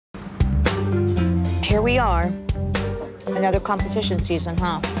here we are. Another competition season,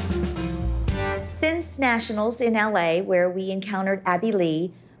 huh? Since Nationals in LA, where we encountered Abby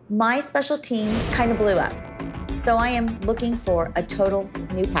Lee, my special teams kind of blew up. So I am looking for a total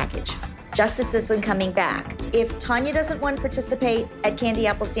new package. Justice isn't coming back. If Tanya doesn't want to participate at Candy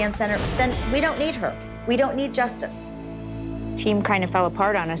Apple Stand Center, then we don't need her. We don't need Justice. Team kind of fell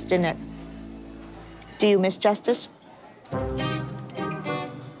apart on us, didn't it? Do you miss Justice?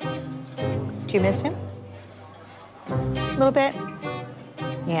 Do you miss him? A little bit?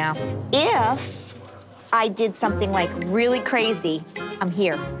 Yeah. If I did something like really crazy, I'm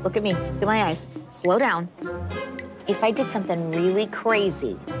here. Look at me, look at my eyes. Slow down. If I did something really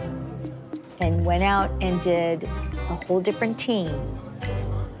crazy and went out and did a whole different team,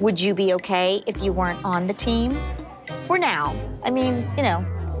 would you be okay if you weren't on the team? For now. I mean, you know.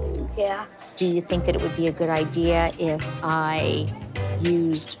 Yeah. Do you think that it would be a good idea if I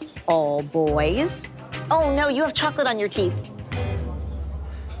used all boys? Oh no, you have chocolate on your teeth.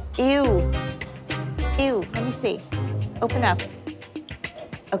 Ew. Ew, let me see. Open up.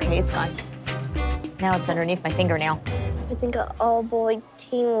 Okay, it's gone. Now it's underneath my fingernail. I think an all-boy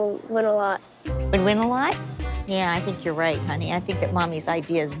team will win a lot. Would win a lot? Yeah, I think you're right, honey. I think that Mommy's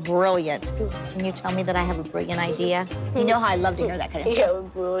idea is brilliant. Can you tell me that I have a brilliant idea? You know how I love to hear that kind of stuff. You have a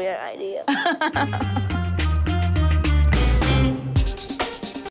brilliant idea.